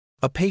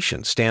A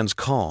patient stands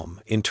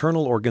calm,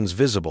 internal organs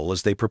visible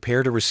as they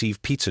prepare to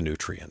receive pizza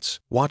nutrients.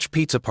 Watch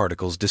pizza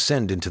particles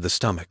descend into the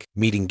stomach,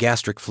 meeting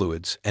gastric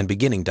fluids and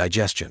beginning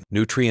digestion.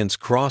 Nutrients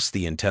cross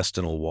the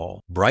intestinal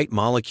wall. Bright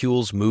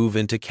molecules move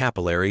into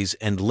capillaries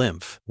and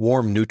lymph.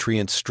 Warm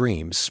nutrient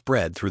streams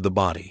spread through the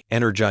body,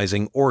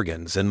 energizing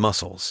organs and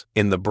muscles.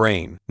 In the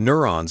brain,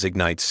 neurons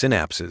ignite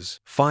synapses,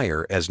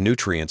 fire as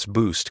nutrients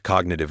boost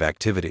cognitive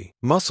activity.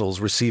 Muscles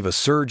receive a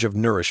surge of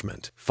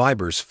nourishment.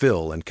 Fibers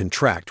fill and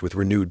contract with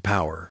renewed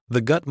power.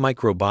 The gut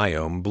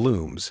microbiome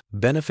blooms.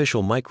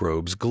 Beneficial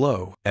microbes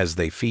glow as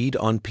they feed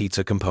on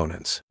pizza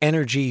components.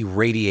 Energy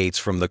radiates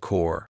from the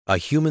core. A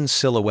human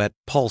silhouette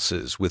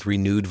pulses with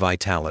renewed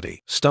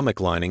vitality. Stomach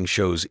lining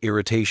shows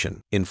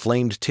irritation.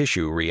 Inflamed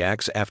tissue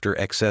reacts after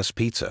excess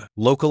pizza.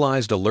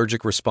 Localized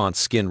allergic response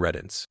skin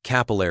reddens.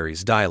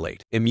 Capillaries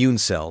dilate. Immune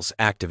cells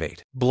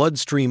activate.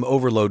 Bloodstream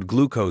overload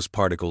glucose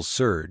particles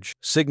surge,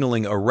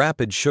 signaling a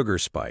rapid sugar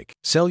spike.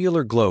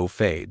 Cellular glow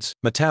fades.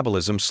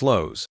 Metabolism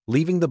slows,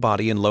 leaving the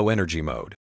body in low energy mode.